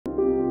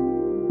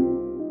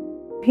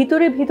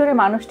ভিতরে ভিতরে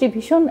মানুষটি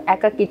ভীষণ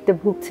একাকিত্বে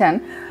ভুগছেন,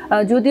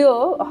 যদিও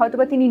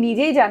হয়তোবা তিনি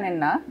নিজেই জানেন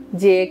না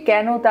যে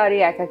কেন তার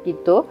এই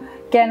একাকিত্ব,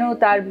 কেন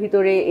তার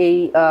ভিতরে এই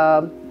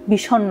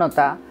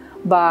বিষণ্ণতা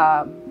বা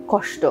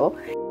কষ্ট।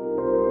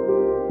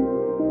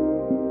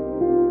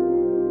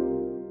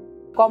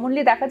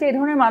 কমনলি দেখা যায় এই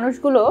ধরনের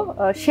মানুষগুলো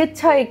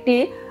স্বেচ্ছায় একটি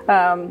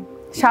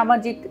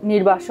সামাজিক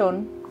নির্বাসন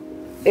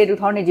এর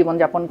ধরনের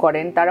জীবনযাপন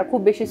করেন। তারা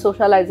খুব বেশি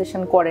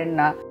সোশ্যালাইজেশন করেন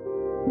না।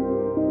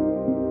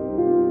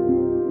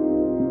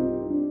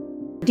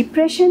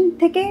 ডিপ্রেশন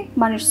থেকে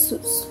মানুষ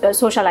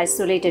সোশ্যাল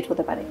আইসোলেটেড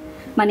হতে পারে,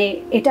 মানে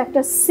এটা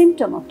একটা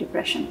symptom of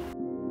depression.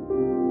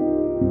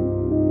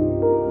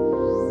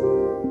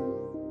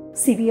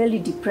 Severely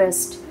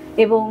depressed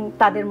এবং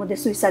তাদের মধ্যে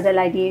সুইসাইডাল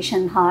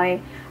আইডিয়েশন হয়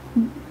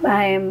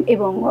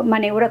এবং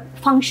মানে ওরা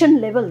ফাংশন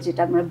লেভেল,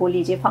 যেটা আমরা বলি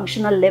যে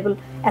ফাংশনাল লেভেল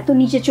এত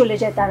নিচে চলে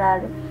যায়, তারা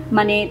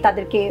মানে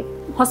তাদেরকে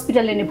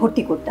হসপিটালে এনে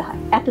ভর্তি করতে হয়,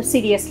 এত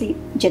সিরিয়াসলি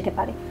যেতে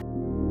পারে।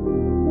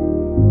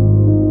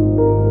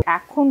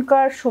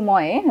 এখনকার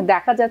সময়ে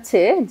দেখা যাচ্ছে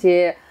যে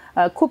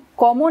খুব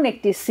কমন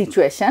একটি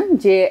সিচুয়েশন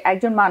যে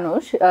একজন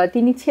মানুষ,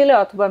 তিনি ছেলে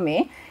অথবা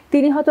মেয়ে,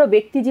 তিনি হয়তো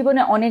ব্যক্তি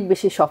জীবনে অনেক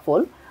বেশি সফল,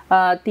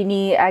 তিনি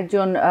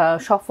একজন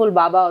সফল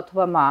বাবা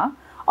অথবা মা,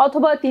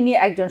 অথবা তিনি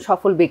একজন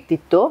সফল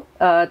ব্যক্তিত্ব,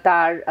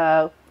 তার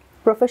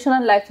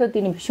প্রফেশনাল লাইফেও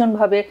তিনি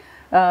ভীষণভাবে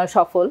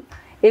সফল,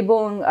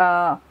 এবং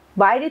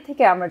বাইরে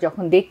থেকে আমরা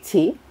যখন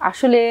দেখছি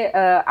আসলে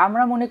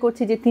আমরা মনে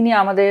করছি যে তিনি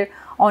আমাদের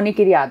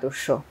অনেকেরই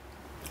আদর্শ,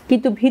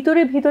 কিন্তু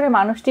ভিতরে ভিতরে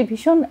মানুষটি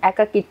ভীষণ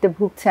একাকিত্বে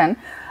ভুগছেন,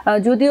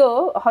 যদিও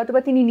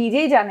হয়তোবা তিনি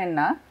নিজেই জানেন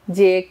না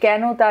যে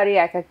কেন তার এই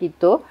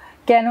একাকিত্ব,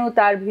 কেন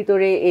তার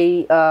ভিতরে এই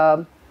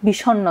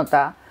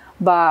বিষণ্ণতা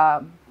বা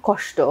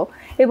কষ্ট।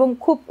 এবং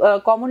খুব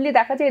কমনলি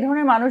দেখা যায় এই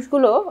ধরনের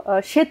মানুষগুলো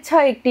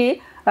স্বেচ্ছায় একটি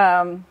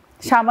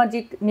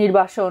সামাজিক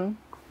নির্বাসন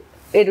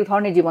এর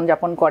ধরনের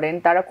জীবনযাপন করেন।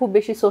 তারা খুব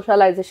বেশি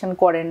সোশ্যালাইজেশন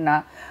করেন না,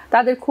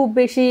 তাদের খুব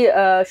বেশি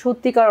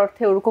সত্যিকার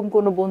অর্থে ওরকম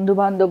কোনো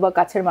বন্ধুবান্ধব বা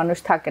কাছের মানুষ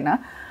থাকে না।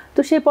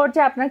 তো সেই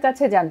পর্যায়ে আপনার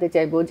কাছে জানতে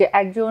চাইবো যে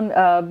একজন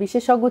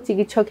বিশেষজ্ঞ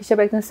চিকিৎসক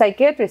হিসেবে, একজন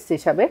সাইকিয়াট্রিস্ট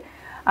হিসাবে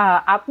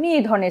আপনি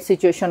এই ধরনের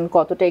সিচুয়েশন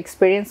কতটা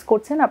এক্সপেরিয়েন্স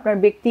করছেন, আপনার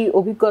ব্যক্তি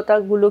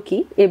অভিজ্ঞতাগুলো কি,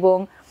 এবং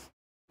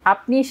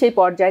আপনি সেই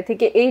পর্যায়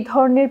থেকে এই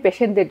ধরনের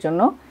পেশেন্টদের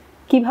জন্য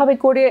কিভাবে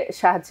করে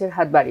সাহায্যের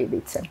হাত বাড়িয়ে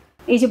দিচ্ছেন?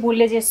 এই যে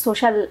বললে যে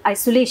সোশ্যাল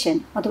আইসোলেশন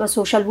অথবা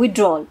সোশ্যাল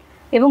উইথড্রল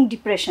এবং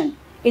ডিপ্রেশন,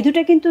 এই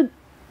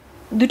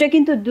দুটা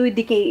কিন্তু দুই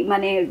দিকেই,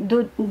 মানে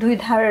দুই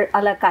ধার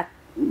আলাদা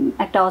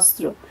একটা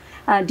অস্ত্র।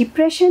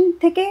 ডিপ্রেশন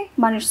থেকে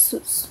মানুষ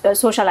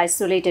সোশ্যাল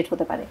আইসোলেটেড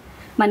হতে পারে,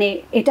 মানে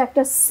এটা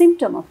একটা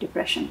সিমটম অফ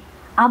ডিপ্রেশন।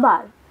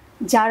 আবার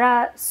যারা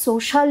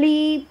socially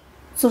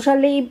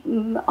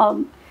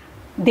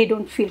they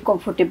don't feel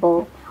comfortable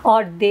or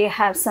they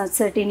have some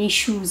certain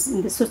issues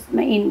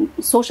in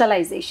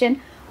socialization,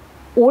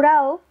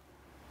 ওরাও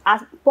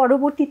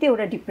পরবর্তীতে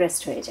ওরা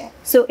ডিপ্রেসড হয়ে যায়।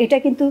 সো এটা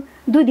কিন্তু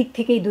দুই দিক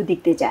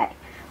দিয়ে যায়।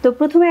 তো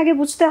প্রথমে আগে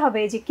বুঝতে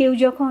হবে যে কেউ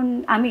যখন,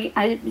 আমি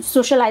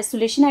সোশ্যাল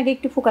আইসোলেশন আগে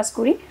একটু ফোকাস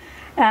করি,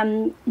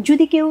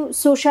 যদি কেউ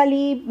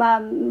সোশ্যালি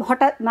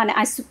হঠাৎ মানে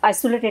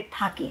আইসোলেটেড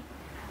থাকে,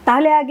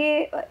 তাহলে আগে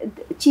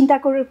চিন্তা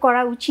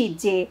করা উচিত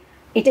যে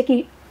এটা কি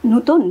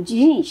নতুন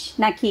জিনিস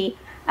নাকি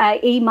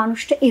এই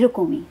মানুষটা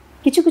এরকমই।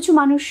 কিছু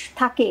মানুষ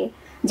থাকে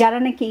যারা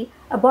নাকি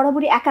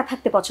বরাবরই একা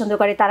থাকতে পছন্দ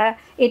করে, তারা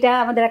এটা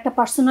আমাদের একটা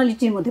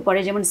পার্সোনালিটির মধ্যে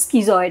পড়ে, যেমন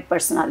স্কিজয়েড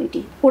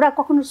পার্সোনালিটি। ওরা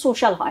কখনো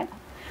সোশ্যাল হয় না,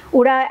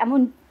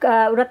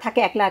 ওরা থাকে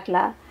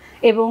একলা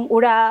এবং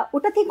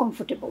ওটাতেই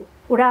কমফোর্টেবল।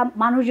 ওরা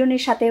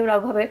মানুষজনের সাথে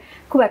ওভাবে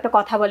খুব একটা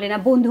কথা বলে না,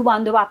 বন্ধু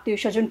বান্ধব আত্মীয়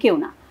স্বজন কেউ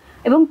না।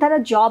 এবং তারা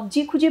জব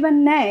যে খুঁজে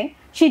নেয়,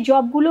 সেই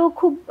জবগুলো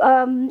খুব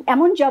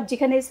এমন জব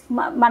যেখানে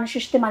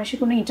মানুষের সাথে মানুষের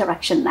কোনো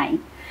ইন্টারাকশন নাই।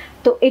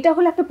 তো এটা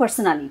হলো একটা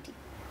পার্সোনালিটি।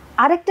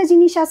 আরেকটা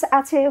জিনিস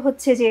আছে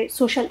হচ্ছে যে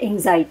সোশ্যাল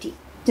এংজাইটি,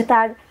 যে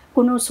তার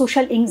কোনো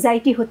সোশ্যাল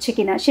এংজাইটি হচ্ছে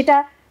কিনা, সেটা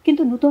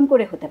কিন্তু নতুন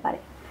করে হতে পারে।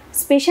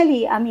 স্পেশালি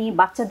আমি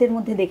বাচ্চাদের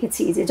মধ্যে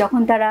দেখেছি যে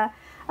যখন তারা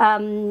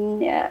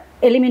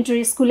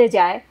এলিমেন্টারি স্কুলে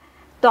যায়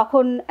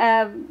তখন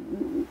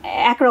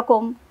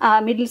একরকম,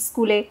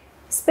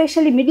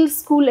 স্পেশালি মিডল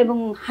স্কুল এবং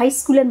হাই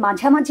স্কুলের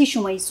মাঝামাঝি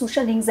সময়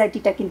সোশ্যাল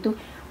এংজাইটিটা কিন্তু,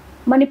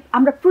 মানে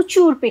আমরা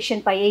প্রচুর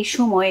পেশেন্ট পাই এই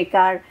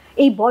সময়কার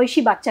এই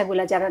বয়সী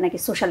বাচ্চাগুলা যারা নাকি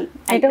সোশ্যাল,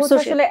 এটা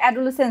আসলে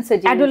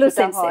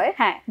অ্যাডোলেসেন্স হয়,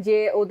 হ্যাঁ, যে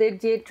ওদের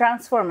যে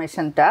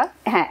ট্রান্সফরমেশনটা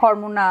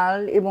হরমোনাল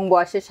এবং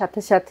বয়সের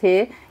সাথে সাথে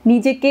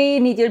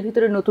নিজের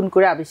ভিতরে নতুন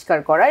করে আবিষ্কার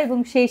করা, এবং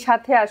সেই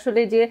সাথে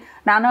আসলে যে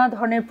নানা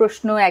ধরনের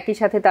প্রশ্ন একই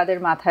সাথে তাদের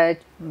মাথায়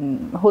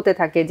হতে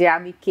থাকে যে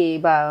আমি কে,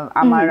 বা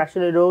আমার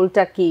আসলে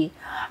রোলটা কি,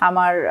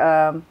 আমার,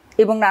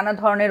 এবং নানা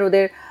ধরনের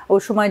ওদের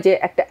ওই সময় যে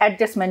একটা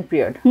অ্যাডজাস্টমেন্ট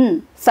পিরিয়ড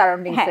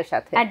সারাউন্ডিংস এর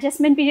সাথে।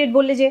 অ্যাডজাস্টমেন্ট পিরিয়ড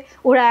বললে যে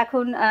ওরা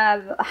এখন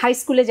হাই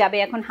স্কুলে যাবে,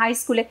 এখন হাই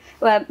স্কুলে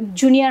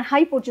জুনিয়র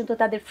হাই পর্যন্ত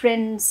তাদের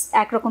ফ্রেন্ডস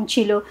একরকম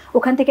ছিল,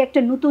 ওখান থেকে একটা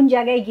নতুন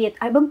জায়গায় গিয়ে,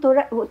 এবং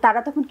তারা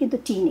তখন কিন্তু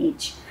টিনএজ,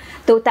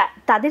 তো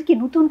তাদেরকে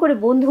নতুন করে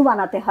বন্ধু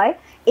বানাতে হয়।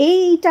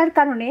 এইটার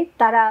কারণে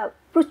তারা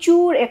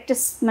প্রচুর একটা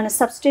মানে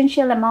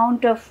substantial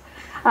amount of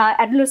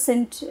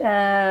adolescent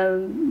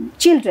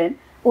children,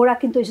 ওরা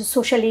কিন্তু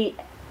সোশ্যালি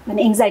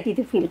মানে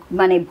এংজাইটিতে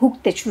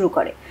ভুগতে শুরু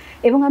করে।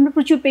 এবং আমরা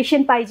প্রচুর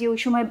পেশেন্ট পাই যে ওই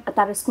সময়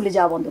তারা স্কুলে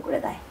যাওয়া বন্ধ করে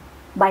দেয়,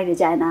 বাইরে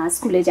যায় না,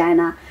 স্কুলে যায়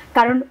না,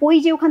 কারণ ওই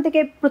যে ওখান থেকে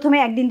প্রথমে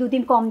একদিন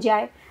দুদিন কম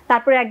যায়,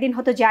 তারপরে একদিন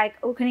হয়তো যায়,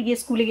 ওখানে গিয়ে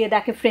স্কুলে গিয়ে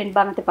দেখে ফ্রেন্ড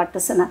বানাতে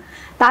পারতেছে না,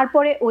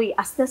 তারপরে ওই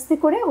আস্তে আস্তে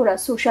করে ওরা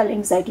সোশ্যাল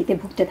এংজাইটিতে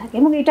ভুগতে থাকে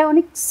এবং এটা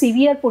অনেক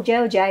সিভিয়ার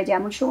পর্যায়েও যায়, যে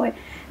এমন সময়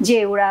যে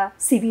ওরা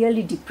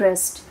সিভিয়ারলি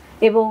ডিপ্রেসড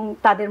এবং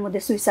তাদের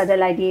মধ্যে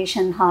সুইসাইডাল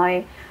আইডিয়েশন হয়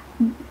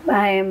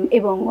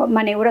এবং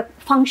মানে ওরা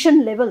ফাংশন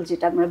লেভেল,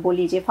 যেটা আমরা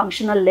বলি যে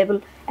ফাংশনাল লেভেল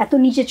এত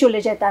নিচে চলে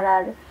যায়, তারা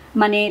আর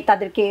মানে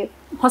তাদেরকে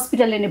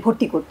হসপিটালে এনে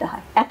ভর্তি করতে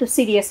হয়, এত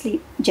সিরিয়াসলি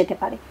যেতে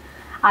পারে।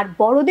 আর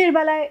বড়দের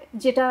বেলায়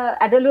যেটা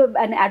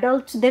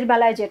অ্যাডাল্টদের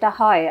বেলায় যেটা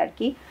হয় আর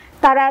কি,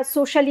 তারা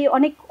সোশ্যালি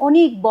অনেক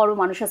অনেক বড়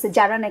মানুষ আছে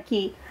যারা নাকি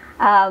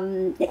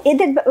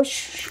এদের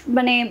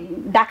মানে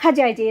দেখা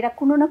যায় যে এরা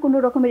কোনো না কোনো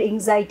রকমের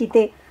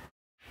এংজাইটিতে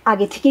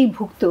আগে থেকেই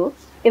ভুগতো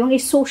এবং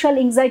এই সোশ্যাল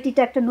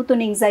এংজাইটিটা একটা নতুন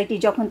এংজাইটি,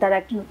 যখন তারা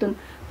একটা নতুন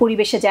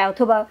পরিবেশে যায়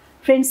অথবা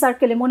ফ্রেন্ড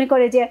সার্কেলে মনে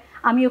করে যে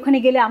আমি ওখানে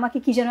গেলে আমাকে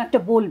কি যেন একটা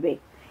বলবে,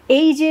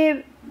 এই যে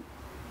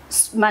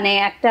মানে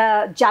একটা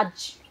জাজ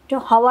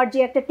হওয়ার যে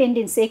একটা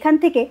টেন্ডেন্সি, এখান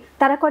থেকে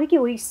তারা করে কি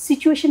ওই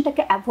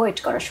সিচুয়েশনটাকে অ্যাভয়েড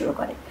করা শুরু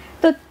করে।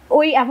 তো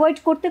ওই অ্যাভয়েড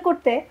করতে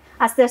করতে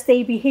আস্তে আস্তে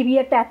এই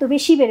বিহেভিয়ারটা এত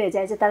বেশি বেড়ে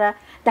যায় যে তারা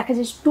দেখা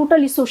যায়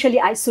টোটালি সোশ্যালি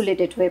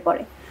আইসোলেটেড হয়ে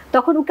পড়ে।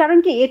 তখন কারণ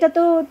কি, এটা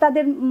তো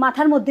তাদের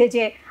মাথার মধ্যে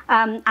যে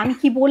আমি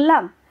কি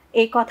বললাম,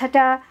 এই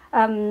কথাটা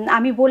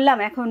আমি বললাম,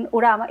 এখন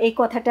ওরা এই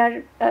কথাটার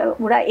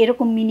ওরা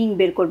এরকম মিনিং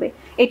বের করবে,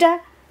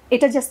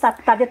 এটা জাস্ট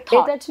তাদের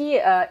থট।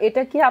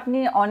 এটা কি আপনি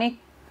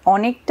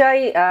অনেকটাই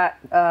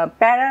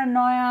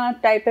প্যারানয়া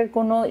টাইপের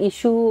কোনো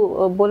ইস্যু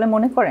বলে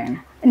মনে করেন?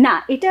 না,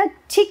 এটা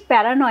ঠিক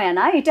প্যারানয়া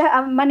না, এটা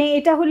মানে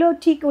এটা হলো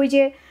ঠিক ওই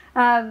যে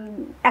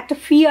একটা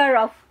ফিয়ার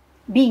অফ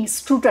বিং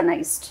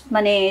স্ক্রুটানাইজড,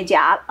 মানে যে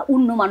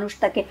অন্য মানুষ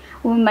তাকে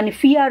মানে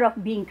fear of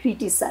being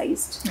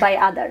criticised by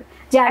আদার,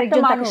 যে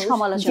আরেকজন তাকে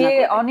সমালোচনা যে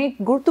অনেক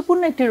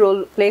গুরুত্বপূর্ণ একটি রোল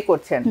প্লে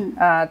করছেন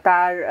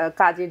তার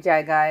কাজের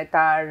জায়গায়,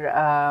 তার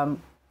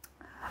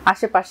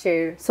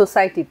আশেপাশের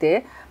সোসাইটিতে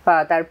বা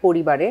তার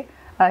পরিবারে,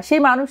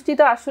 সেই মানুষটি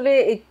তো আসলে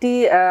একটি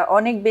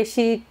অনেক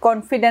বেশি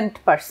কনফিডেন্ট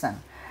পারসন।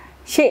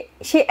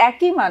 সে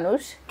একই মানুষ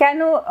কেন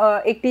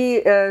একটি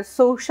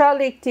সোশ্যাল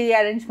একটি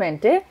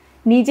অ্যারেঞ্জমেন্টে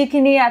নিজেকে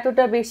নিয়ে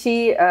এতটা বেশি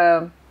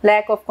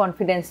ল্যাক অফ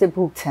কনফিডেন্সে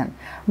ভুগছেন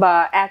বা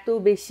এত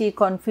বেশি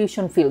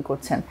কনফিউশন ফিল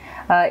করছেন?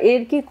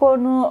 এর কি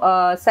কোনো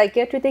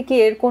সাইকিয়াট্রিতে কি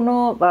এর কোনো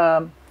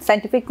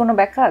সায়েন্টিফিক কোনো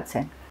ব্যাখ্যা আছে?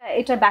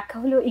 এটার ব্যাখ্যা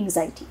হলো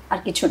এংজাইটি, আর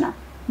কিছু না।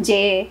 যে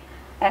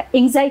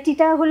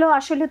এংজাইটিটা হলো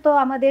আসলে তো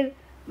আমাদের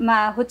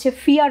হচ্ছে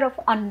ফিয়ার অফ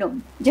আননোন,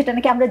 যেটা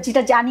নাকি আমরা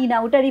যেটা জানি না,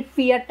 ওটারই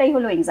ফিয়ারটাই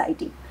হলো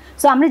এংজাইটি।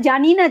 সো আমরা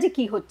জানি না যে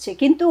কি হচ্ছে,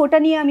 কিন্তু ওটা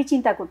নিয়ে আমি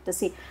চিন্তা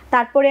করতেছি,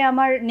 তারপরে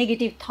আমার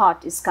negative thought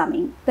is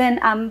coming, then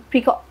I am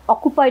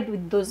occupied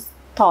with those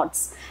thoughts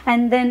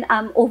and then I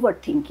am over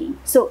thinking,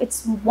 so it's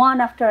one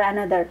after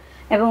another.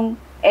 এবং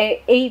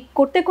এই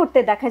করতে করতে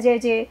দেখা যায়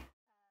যে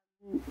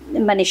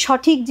মানে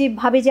সঠিক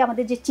যেভাবে যে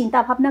আমাদের যে চিন্তা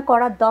ভাবনা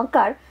করার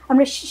দরকার,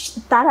 আমরা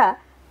তারা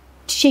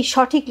সেই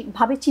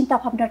সঠিকভাবে চিন্তা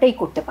ভাবনাটাই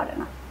করতে পারে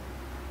না।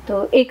 তো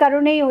এই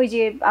কারণেই ওই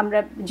যে আমরা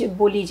যে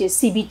বলি যে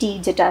সিবিটি,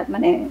 যেটা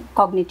মানে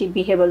কগনিটিভ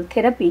বিহেভিয়ারাল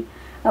থেরাপি,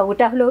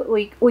 ওটা হলো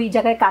ওই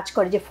জায়গায় কাজ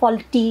করে যে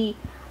ফল্টি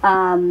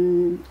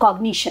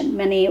কগনিশন,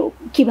 মানে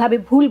কিভাবে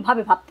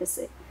ভুলভাবে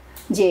ভাবতেছে,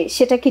 যে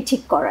সেটাকে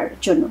ঠিক করার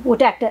জন্য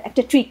ওটা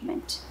একটা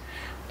ট্রিটমেন্ট।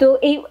 তো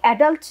এই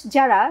অ্যাডাল্ট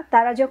যারা,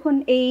 তারা যখন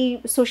এই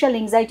সোশ্যাল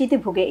এংজাইটিতে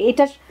ভুগে,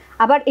 এটার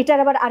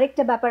আবার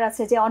আরেকটা ব্যাপার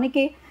আছে যে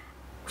অনেকে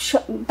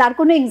তার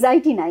কোনো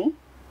এংজাইটি নাই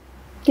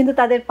কিন্তু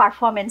তাদের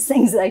পারফরমেন্স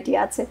এংজাইটি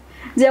আছে।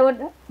 যেমন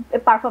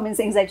পারফরমেন্স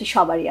এংজাইটি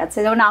সবারই আছে,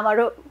 যেমন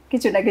আমারও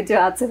কিছু না কিছু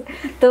আছে।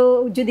 তো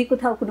যদি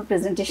কোথাও কোনো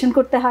প্রেজেন্টেশন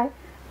করতে হয়,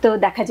 তো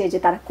দেখা যায় যে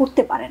তারা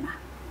করতে পারে না।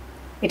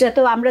 এটা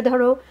তো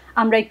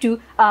আমরা একটু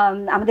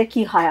আমাদের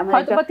কি হয়,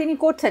 হয়তোবা তিনি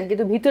করছেন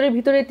কিন্তু ভিতরে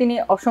ভিতরে তিনি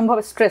অসম্ভব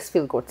স্ট্রেস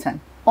ফিল করছেন।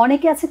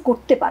 অনেকে আছে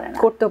করতে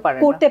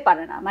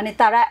পারে না, মানে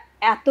তারা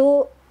এত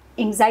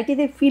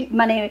এংজাইটিতে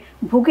মানে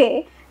ভুগে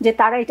যে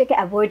তারা এটাকে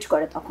অ্যাভয়েড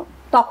করে।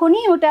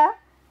 তখনই ওটা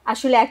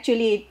আসলে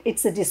অ্যাকচুয়ালি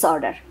ইটস এ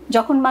ডিসঅর্ডার,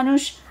 যখন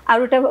মানুষ আর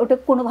ওটা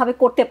কোনোভাবে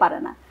করতে পারে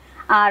না।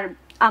 আর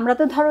আমরা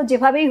তো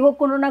যেভাবেই হোক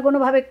কোনো না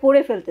কোনোভাবে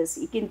করে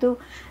ফেলতেছি, কিন্তু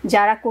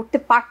যারা করতে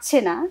পারছে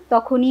না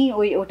তখনই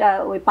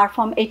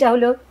এটা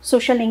হলো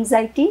সোশ্যাল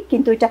এংজাইটি,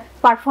 কিন্তু এটা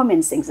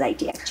পারফরমেন্স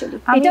এংজাইটি অ্যাকচুয়ালি।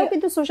 এটাও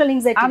কিন্তু সোশ্যাল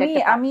এংজাইটি।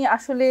 আমি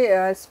আসলে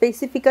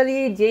স্পেসিফিক্যালি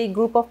যেই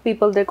গ্রুপ অফ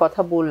পিপলদের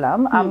কথা বললাম,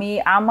 আমি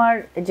আমার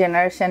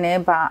জেনারেশনে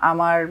বা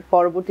আমার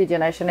পরবর্তী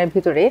জেনারেশনের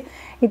ভিতরে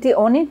এটি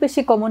অনেক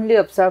বেশি কমনলি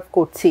অবজার্ভ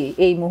করছি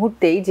এই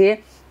মুহূর্তেই, যে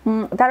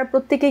তারা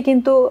প্রত্যেকেই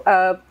কিন্তু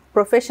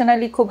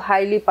প্রফেশনালি খুব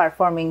হাইলি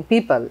পারফর্মিং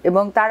পিপল,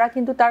 এবং তারা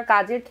কিন্তু তার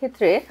কাজের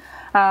ক্ষেত্রে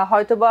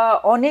হয়তোবা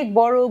অনেক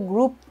বড়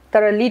গ্রুপ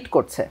তারা লিড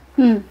করছে,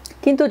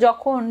 কিন্তু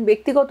যখন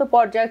ব্যক্তিগত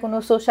পর্যায়ে কোনো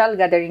সোশ্যাল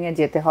গ্যাদারিংয়ে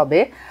যেতে হবে,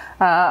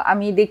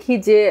 আমি দেখি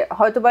যে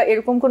হয়তোবা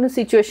এরকম কোনো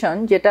সিচুয়েশন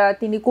যেটা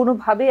তিনি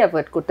কোনোভাবেই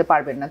অ্যাভয়েড করতে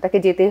পারবেন না, তাকে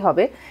যেতেই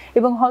হবে।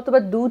 এবং হয়তোবা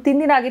 2-3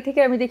 দিন আগে থেকে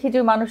আমি দেখি যে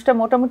মানুষটা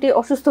মোটামুটি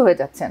অসুস্থ হয়ে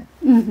যাচ্ছেন।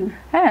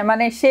 হ্যাঁ,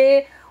 মানে সে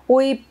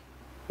ওই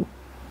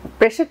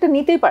প্রেশারটা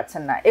নিতেই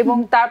পারছেন না। এবং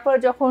তারপর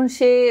যখন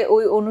সে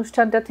ওই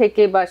অনুষ্ঠানটা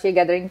থেকে বা সেই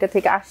গ্যাদারিংটা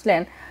থেকে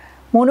আসলেন,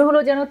 মনে হলো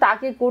যেন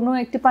তাকে কোনো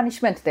একটি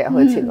পানিশমেন্ট দেওয়া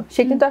হয়েছিল।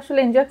 সে কিন্তু আসলে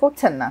এনজয়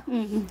করছেন না।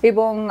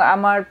 এবং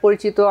আমার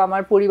পরিচিত,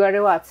 আমার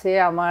পরিবারেও আছে,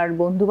 আমার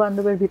বন্ধু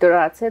বান্ধবের ভিতরে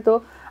আছে। তো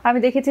আমি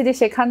দেখেছি যে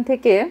সেখান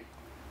থেকে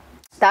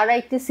তারা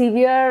একটি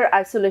সিভিয়ার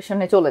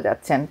আইসোলেশনে চলে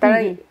যাচ্ছেন। তারা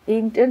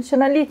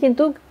ইন্টেনশনালি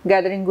কিন্তু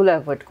গ্যাদারিংগুলো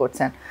অ্যাভয়েড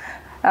করছেন।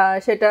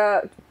 সেটা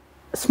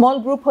স্মল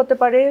গ্রুপ হতে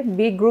পারে,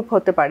 বিগ গ্রুপ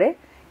হতে পারে,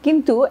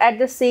 কিন্তু অ্যাট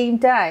দ্য সেম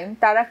টাইম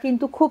তারা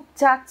কিন্তু খুব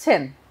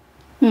চাচ্ছেন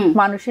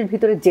মানুষের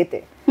ভিতরে যেতে।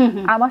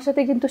 আমার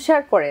সাথে কিন্তু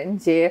শেয়ার করেন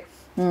যে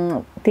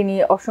তিনি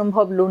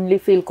অসম্ভব লোনলি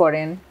ফিল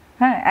করেন,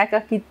 হ্যাঁ,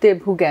 একাকিত্বে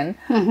ভুগেন,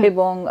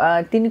 এবং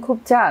তিনি খুব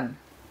চান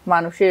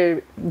মানুষের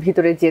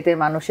ভিতরে যেতে,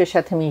 মানুষের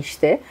সাথে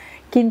মিশতে।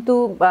 কিন্তু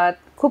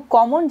খুব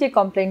কমন যে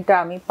কমপ্লেইনটা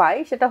আমি পাই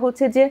সেটা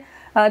হচ্ছে যে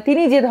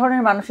তিনি যে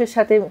ধরনের মানুষের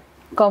সাথে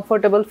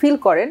কমফোর্টেবল ফিল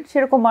করেন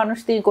সেরকম মানুষ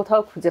তিনি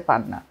কোথাও খুঁজে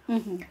পান না।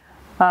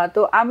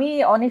 তো আমি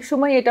অনেক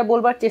সময় এটা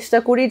বলবার চেষ্টা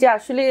করি যে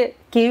আসলে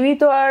কেউই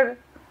তো আর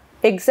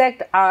এক্স্যাক্ট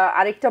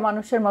আরেকটা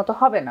মানুষের মতো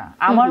হবে না,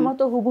 আমার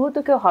মতো হুবহু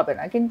তো কেউ হবে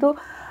না, কিন্তু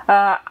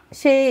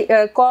সেই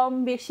কম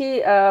বেশি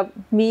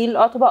মিল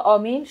অথবা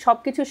অমিল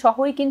সবকিছু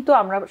সহই কিন্তু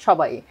আমরা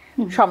সবাই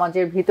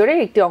সমাজের ভিতরে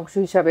একটি অংশ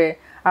হিসাবে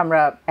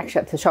আমরা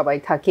একসাথে সবাই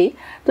থাকি।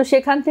 তো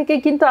সেখান থেকে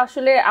কিন্তু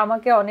আসলে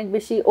আমাকে অনেক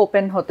বেশি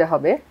ওপেন হতে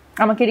হবে,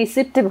 আমাকে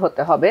রিসিপটিভ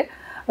হতে হবে।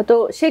 তো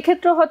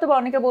সেক্ষেত্রে হয়তো বা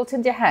অনেকে বলছেন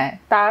যে হ্যাঁ,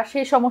 তার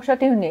সেই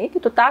সমস্যাটিও নেই,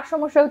 কিন্তু তার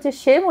সমস্যা হচ্ছে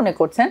সে মনে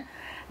করছেন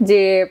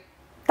যে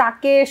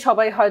তাকে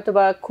সবাই হয়তো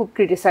বা খুব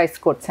ক্রিটিসাইজ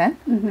করছেন,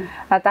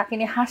 তাকে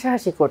নিয়ে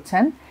হাসাহাসি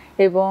করছেন,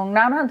 এবং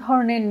নানা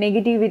ধরনের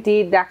নেগেটিভিটি।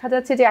 দেখা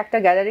যাচ্ছে যে একটা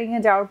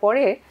গ্যাদারিংয়ে যাওয়ার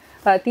পরে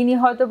তিনি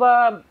হয়তো বা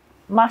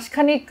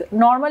মাসখানেক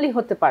নর্মালি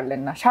হতে পারলেন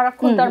না,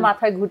 সারাক্ষণ তার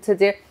মাথায় ঘুরছে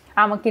যে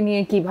আমাকে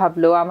নিয়ে কি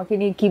ভাবলো, আমাকে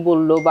নিয়ে কি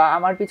বললো, বা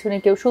আমার পিছনে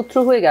কেউ শত্রু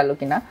হয়ে গেল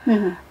কিনা।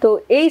 তো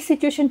এই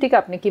সিচুয়েশনটিকে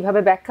আপনি কিভাবে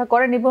ব্যাখ্যা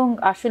করেন, এবং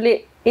আসলে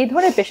এই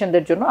ধরনের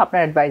পেশেন্টদের জন্য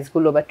আপনার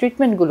অ্যাডভাইসগুলো বা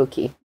ট্রিটমেন্টগুলো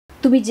কি?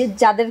 তুমি যে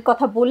যাদের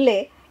কথা বললে,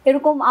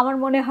 এরকম আমার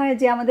মনে হয়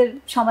যে আমাদের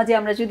সমাজে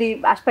আমরা যদি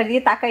আশপাশ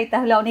দিয়ে তাকাই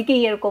তাহলে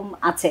অনেকেই এরকম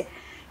আছে।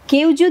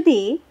 কেউ যদি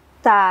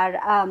তার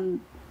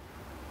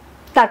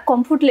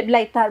কমফোর্ট লেভেল,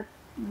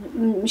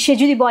 সে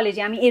যদি বলে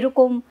যে আমি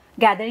এরকম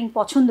গ্যাদারিং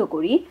পছন্দ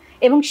করি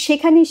এবং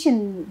সেখানে সে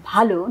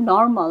ভালো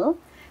নর্মাল,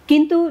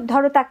 কিন্তু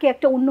ধরো তাকে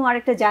একটা অন্য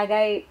আরেকটা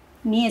জায়গায়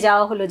নিয়ে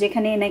যাওয়া হলো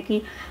যেখানে নাকি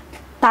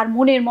তার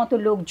মনের মতো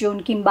লোকজন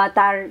কিংবা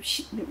তার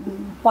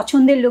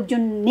পছন্দের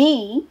লোকজন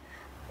নেই,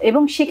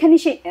 এবং সেখানে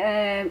সে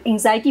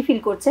এংজাইটি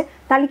ফিল করছে,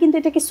 তাহলে কিন্তু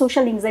এটাকে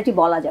সোশ্যাল এংজাইটি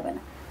বলা যাবে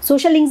না।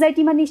 সোশ্যাল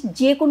এংজাইটি মানে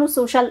যে কোনো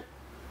সোশ্যাল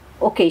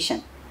ওকেশন,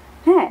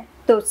 হ্যাঁ,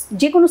 তো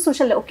যে কোনো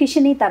সোশ্যাল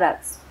ওকেশনেই তারা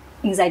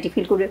এংজাইটি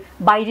ফিল করবে,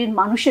 বাইরের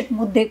মানুষের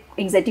মধ্যে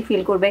এংজাইটি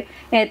ফিল করবে,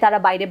 তারা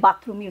বাইরে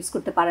বাথরুম ইউজ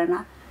করতে পারে না,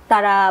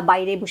 তারা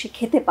বাইরে বসে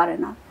খেতে পারে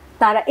না,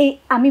 তারা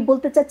আমি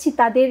বলতে চাচ্ছি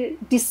তাদের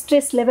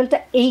ডিস্ট্রেস লেভেলটা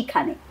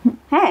এইখানে।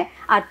 হ্যাঁ,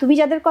 আর তুমি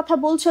যাদের কথা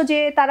বলছো যে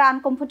তারা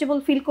আনকমফোর্টেবল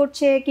ফিল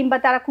করছে কিংবা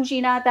তারা খুশি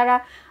না, তারা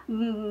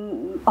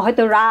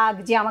হয়তো রাগ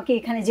যে আমাকে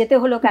এখানে যেতে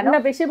হলো কেন, না,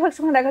 বেশিরভাগ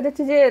সময় দেখা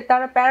যাচ্ছে যে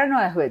তারা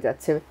প্যারানয়া হয়ে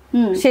যাচ্ছে।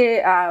 সে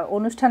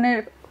অনুষ্ঠানের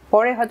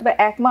পরে হয়তো বা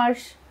 1 মাস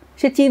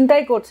সে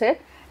চিন্তাই করছে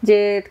যে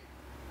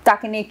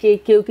তাকে নিয়ে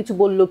কেউ কিছু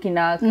বললো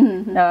কিনা,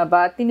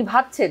 বা তিনি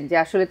ভাবছেন যে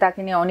আসলে তাকে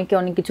নিয়ে অনেকে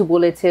অনেক কিছু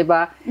বলেছে বা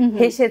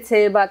হেসেছে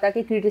বা তাকে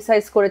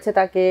ক্রিটিসাইজ করেছে,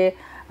 তাকে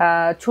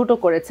ছোট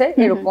করেছে,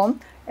 এরকম।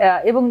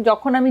 এবং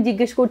যখন আমি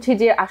জিজ্ঞেস করছি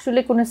যে আসলে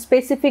কোনো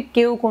স্পেসিফিক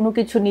কেউ কোনো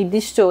কিছু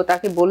নির্দিষ্ট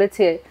তাকে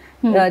বলেছে,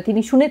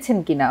 তিনি শুনেছেন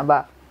কিনা, বা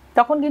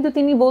তখন কিন্তু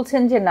তিনি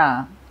বলছেন যে না,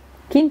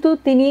 কিন্তু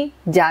তিনি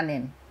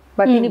জানেন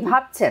বা তিনি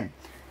ভাবছেন।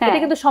 এটা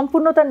কিন্তু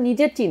সম্পূর্ণ তার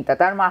নিজের চিন্তা,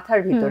 তার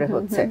মাথার ভিতরে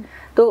হচ্ছে।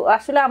 তো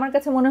আসলে আমার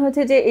কাছে মনে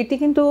হয়েছে যে এটি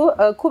কিন্তু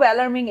খুব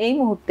অ্যালার্মিং এই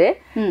মুহূর্তে,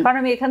 কারণ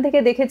আমি এখান থেকে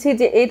দেখেছি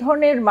যে এই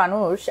ধরনের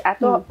মানুষ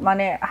এত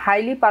মানে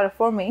হাইলি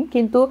পারফর্মিং,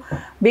 কিন্তু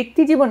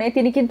ব্যক্তি জীবনে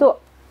তিনি কিন্তু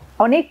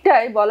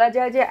অনেকটাই বলা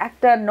যায় যে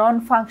একটা নন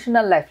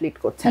ফাংশনাল লাইফ লিড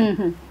করছেন।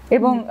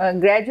 এবং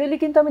গ্র্যাজুয়ালি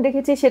কিন্তু আমি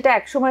দেখেছি সেটা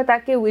একসময়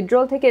তাকে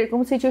উইথড্রল থেকে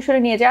এরকম সিচুয়েশনে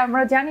নিয়ে যায়।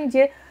 আমরা জানি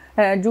যে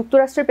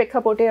যুক্তরাষ্ট্রের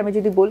প্রেক্ষাপটে আমি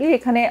যদি বলি,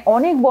 এখানে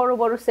অনেক বড়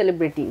বড়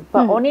সেলিব্রিটি বা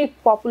অনেক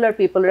পপুলার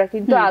পিপলরা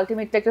কিন্তু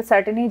আলটিমেটলি একটা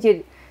সার্টেন এজে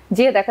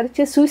যে দেখা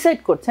যাচ্ছে সুইসাইড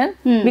করছেন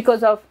বিকজ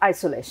অফ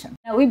আইসোলেশন।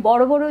 ওই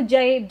বড় বড়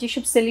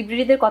যেসব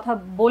সেলিব্রিটিদের কথা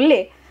বললে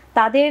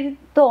তাদের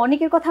তো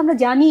অনেকের কথা আমরা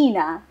জানিই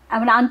না,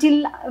 আমরা আনটিল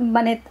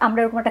মানে আমরা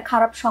এরকম একটা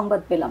খারাপ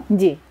সংবাদ পেলাম,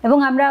 জি, এবং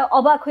আমরা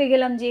অবাক হয়ে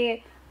গেলাম যে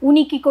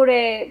উনি কি করে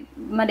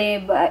মানে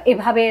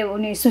এভাবে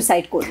উনি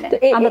সুইসাইড করলেন।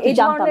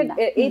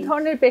 এই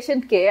ধরনের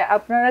পেশেন্টকে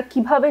আপনারা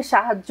কিভাবে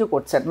সাহায্য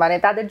করছেন, মানে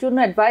তাদের জন্য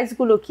অ্যাডভাইস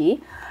গুলো কি,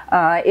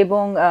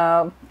 এবং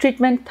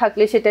ট্রিটমেন্ট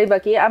থাকলে সেটাই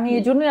বাকি। আমি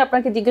এই জন্যই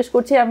আপনাকে জিজ্ঞেস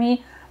করছি। আমি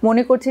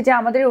মনে করছি যে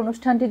আমাদের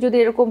অনুষ্ঠানটি যদি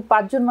এরকম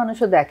 5 জন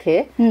মানুষও দেখে,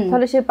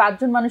 তাহলে সেই 5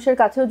 জন মানুষের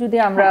কাছেও যদি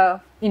আমরা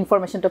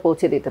ইনফরমেশনটা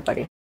পৌঁছে দিতে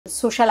পারি।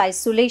 সোশ্যাল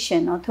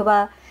আইসোলেশন অথবা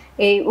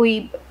ওই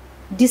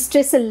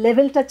ডিস্ট্রেসের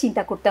লেভেলটা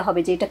চিন্তা করতে হবে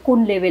যে এটা কোন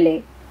লেভেলে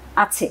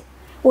আছে।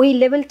 ওই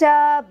লেভেলটা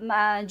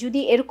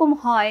যদি এরকম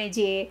হয়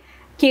যে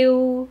কেউ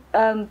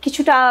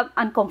কিছুটা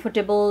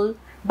আনকমফোর্টেবল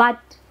বাট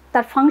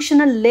তার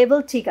ফাংশনাল লেভেল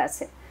ঠিক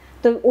আছে,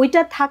 তো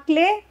ওইটা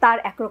থাকলে তার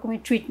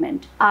একরকমের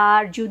ট্রিটমেন্ট।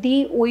 আর যদি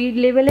ওই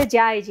লেভেলে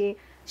যায় যে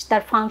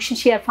তার ফাংশন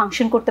সে আর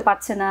ফাংশন করতে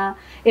পারছে না।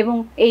 এবং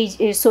এই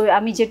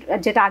আমি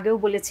যেটা আগেও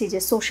বলেছি যে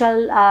সোশ্যাল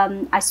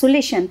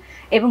আইসোলেশন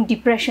এবং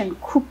ডিপ্রেশন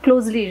খুব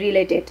ক্লোজলি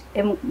রিলেটেড,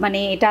 এবং মানে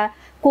এটা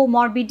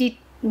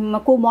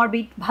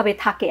কোমরবিডভাবে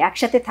থাকে,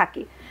 একসাথে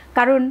থাকে।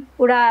 কারণ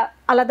ওরা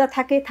আলাদা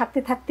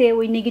থাকতে থাকতে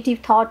ওই নেগেটিভ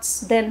থটস,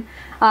 দেন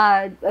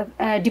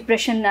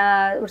ডিপ্রেশন,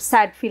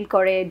 স্যাড ফিল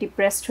করে,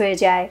 ডিপ্রেসড হয়ে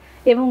যায়,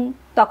 এবং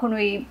তখন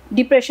ওই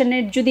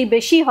ডিপ্রেশনের যদি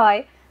বেশি হয়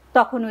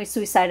তখন ওই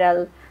সুইসাইডাল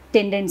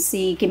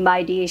টেন্ডেন্সি কিংবা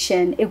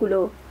আইডিয়েশন এগুলো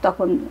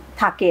তখন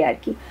থাকে আর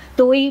কি।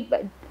 তো ওই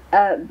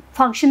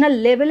ফাংশনাল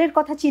লেভেলের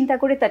কথা চিন্তা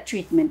করে তার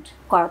ট্রিটমেন্ট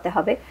করাতে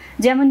হবে।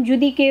 যেমন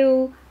যদি কেউ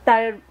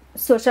তার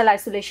সোশ্যাল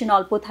আইসোলেশন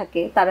অল্প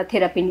থাকে তারা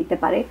থেরাপি নিতে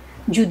পারে,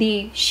 যদি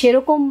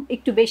সেরকম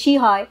একটু বেশি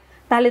হয়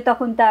তাহলে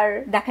তখন তার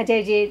দেখা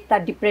যায় যে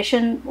তার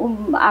ডিপ্রেশন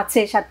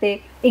আছে সাথে,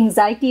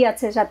 এংজাইটি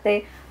আছে সাথে,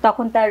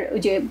 তখন তার ওই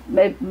যে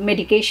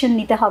মেডিকেশন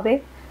নিতে হবে।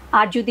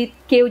 আর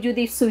কেউ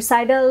যদি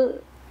সুইসাইডাল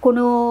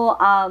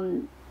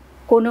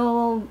কোনো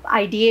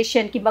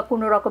আইডিয়েশন কিংবা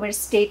কোনো রকমের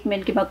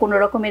স্টেটমেন্ট কিংবা কোনো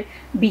রকমের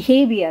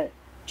বিহেভিয়ার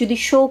যদি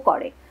শো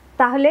করে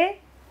তাহলে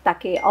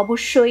তাকে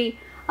অবশ্যই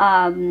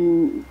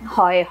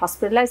হয়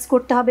হসপিটালাইজ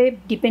করতে হবে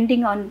ডিপেন্ডিং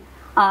অন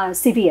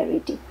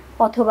সিভিয়ারিটি,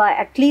 অথবা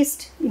অ্যাটলিস্ট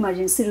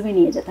ইমার্জেন্সি রুমে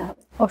নিয়ে যেতে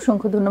হবে।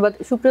 অসংখ্য ধন্যবাদ।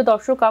 সুপ্রিয়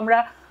দর্শক, আমরা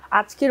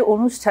আজকের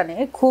অনুষ্ঠানে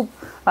খুব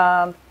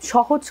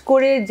সহজ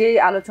করে যে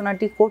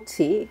আলোচনাটি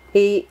করছি,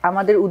 এই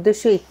আমাদের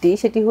উদ্দেশ্য একটি,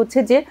 সেটি হচ্ছে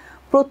যে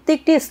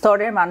প্রত্যেকটি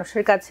স্তরের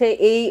মানুষের কাছে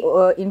এই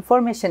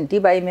ইনফরমেশনটি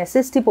বা এই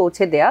মেসেজটি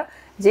পৌঁছে দেয়া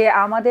যে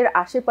আমাদের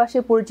আশেপাশে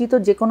পরিচিত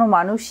যে কোনো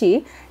মানুষই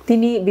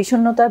তিনি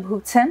বিষণ্ণতায়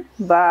ভুগছেন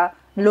বা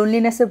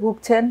লোনলিনেসে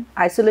ভুগছেন,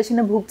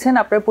 আইসোলেশনে ভুগছেন,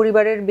 আপনার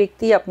পরিবারের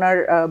ব্যক্তি, আপনার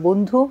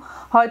বন্ধু,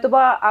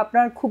 হয়তোবা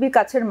আপনার খুবই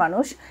কাছের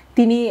মানুষ,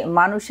 তিনি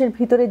মানুষের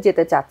ভিতরে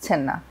যেতে চাচ্ছেন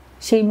না।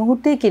 সেই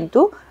মুহূর্তেই কিন্তু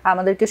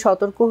আমাদেরকে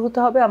সতর্ক হতে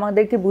হবে,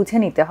 আমাদেরকে বুঝে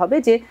নিতে হবে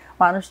যে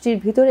মানুষটির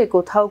ভিতরে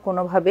কোথাও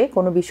কোনোভাবে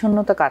কোনো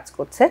বিষণ্ণতা কাজ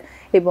করছে,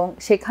 এবং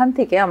সেখান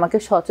থেকে আমাকে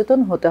সচেতন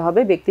হতে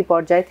হবে ব্যক্তি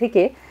পর্যায়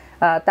থেকে।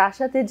 তার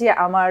সাথে যে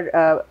আমার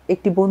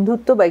একটি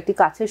বন্ধুত্ব বা একটি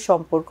কাছের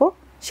সম্পর্ক,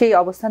 সেই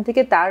অবস্থান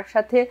থেকে তার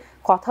সাথে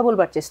কথা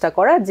বলবার চেষ্টা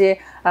করা যে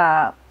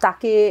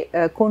তাকে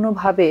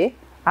কোনোভাবে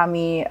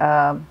আমি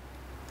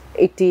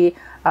একটি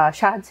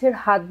সাহায্যের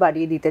হাত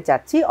বাড়িয়ে দিতে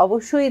চাচ্ছি।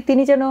 অবশ্যই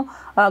তিনি যেন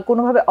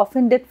কোনোভাবে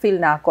অফেন্ডেড ফিল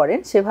না করেন,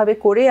 সেভাবে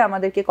করে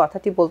আমাদেরকে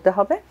কথাটি বলতে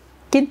হবে।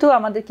 কিন্তু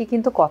আমাদেরকে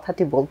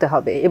কথাটি বলতে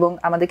হবে এবং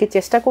আমাদেরকে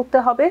চেষ্টা করতে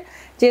হবে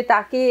যে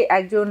তাকে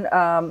একজন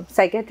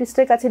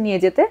সাইকিয়াট্রিস্টের কাছে নিয়ে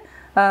যেতে।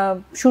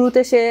 শুরুতে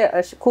সে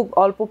খুব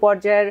অল্প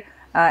পর্যায়ের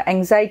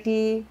অ্যাংজাইটি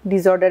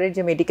ডিসঅর্ডারের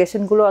যে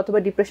মেডিকেশনগুলো অথবা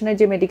ডিপ্রেশনের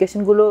যে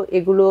মেডিকেশনগুলো,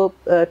 এগুলো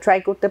ট্রাই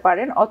করতে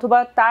পারেন, অথবা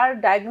তার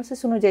ডায়াগনোসিস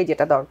অনুযায়ী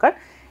যেটা দরকার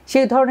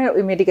সেই ধরনের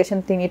ওই মেডিকেশন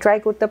তিনি ট্রাই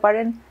করতে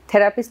পারেন,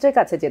 থেরাপিস্টের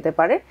কাছে যেতে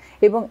পারেন।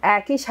 এবং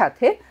একই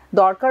সাথে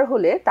দরকার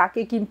হলে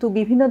তাকে কিন্তু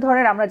বিভিন্ন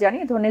ধরনের, আমরা জানি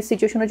এই ধরনের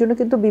সিচুয়েশনের জন্য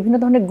কিন্তু বিভিন্ন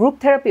ধরনের গ্রুপ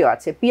থেরাপিও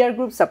আছে, পিয়ার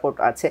গ্রুপ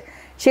সাপোর্টও আছে,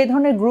 সেই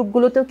ধরনের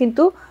গ্রুপগুলোতেও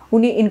কিন্তু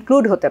উনি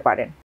ইনক্লুড হতে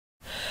পারেন।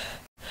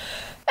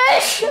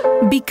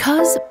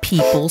 Because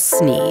people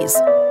sneeze.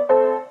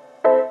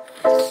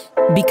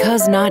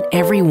 Because not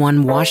everyone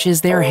washes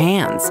their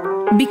hands.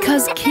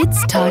 Because kids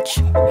touch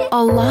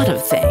a lot of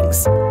things.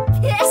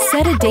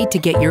 Set a date to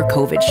get your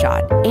COVID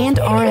shot and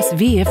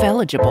RSV if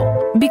eligible.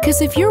 Because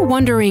if you're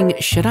wondering,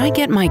 should I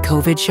get my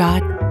COVID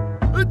shot?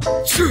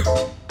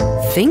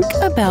 Think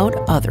about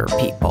other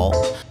people.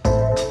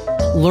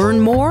 Learn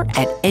more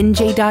at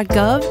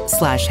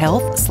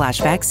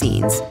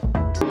nj.gov/health/vaccines.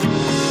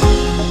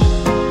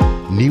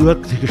 New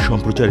York থেকে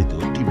সম্প্রচারিত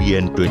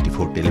TBN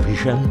 24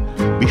 television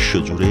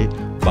বিশ্বজুড়ে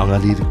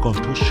বাঙালির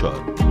কণ্ঠস্বর।